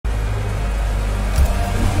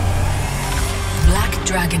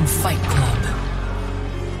Dragon Fight Club.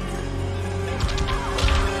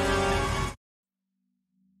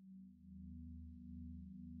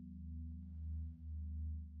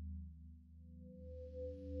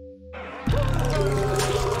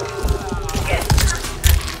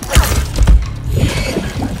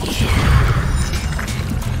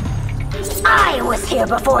 I was here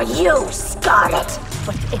before you, Skarlet!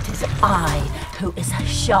 But it is I who is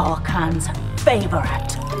Shao Kahn's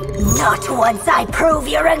favorite. Not once I prove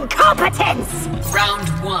your incompetence! Round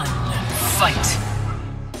 1, fight.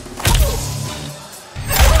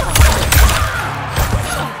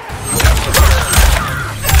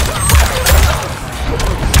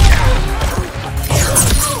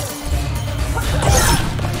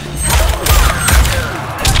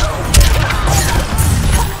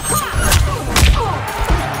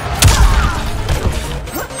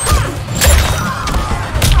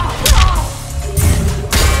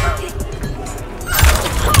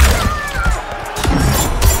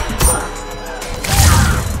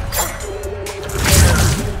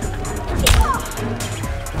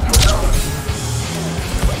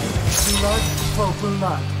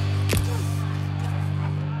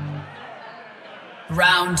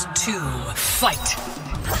 Round 2, fight!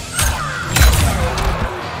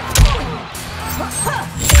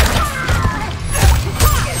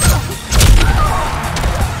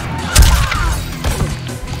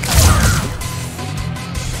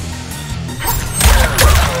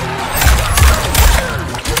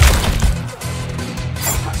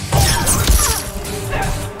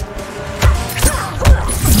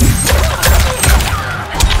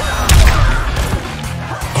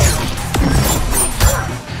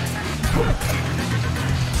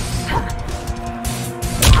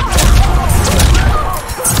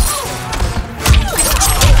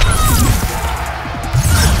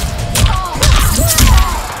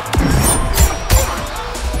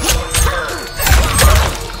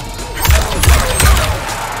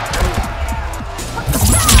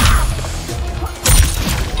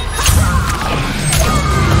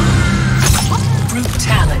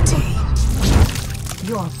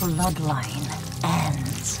 Your bloodline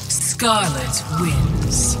ends. Skarlet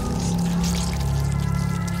wins.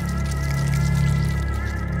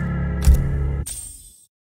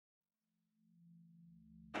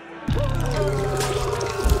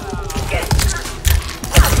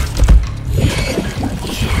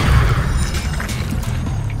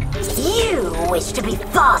 You wish to be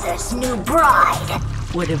father's new bride.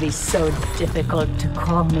 Would it be so difficult to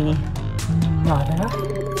call me mother?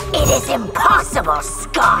 It is impossible,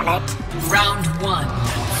 Skarlet! Round 1,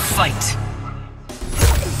 fight!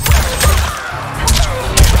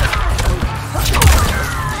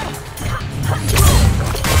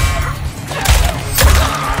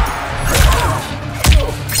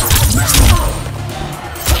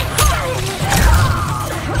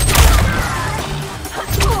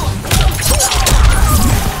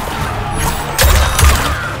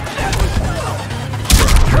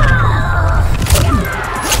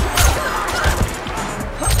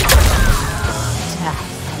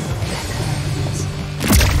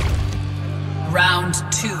 Round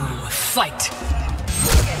 2, fight!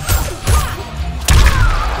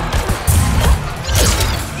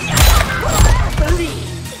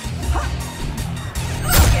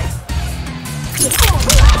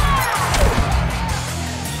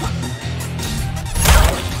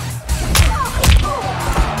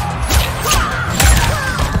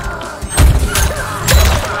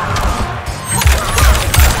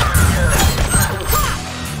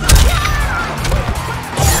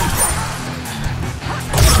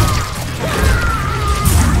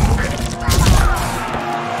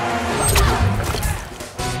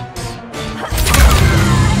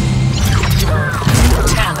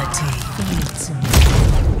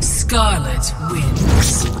 Skarlet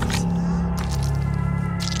wins.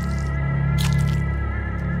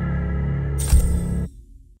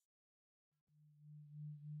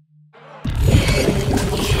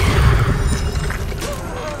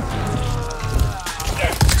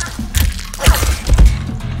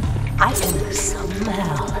 I can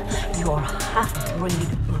smell your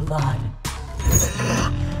half-breed blood.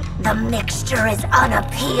 The mixture is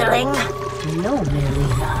unappealing. No,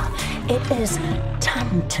 Mileena. It is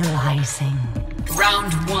tantalizing.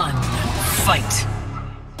 Round 1, fight!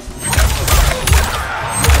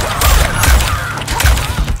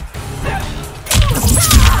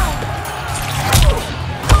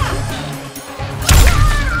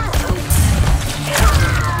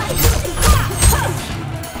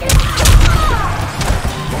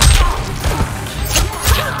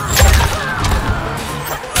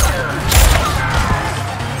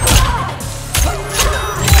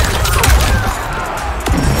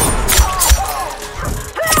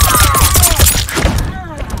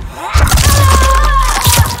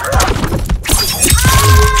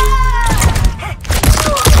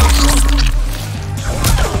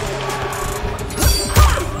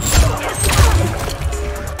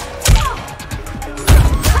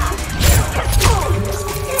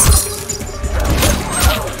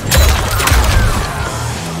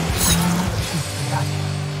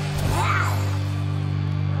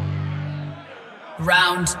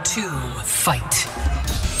 Round two, fight.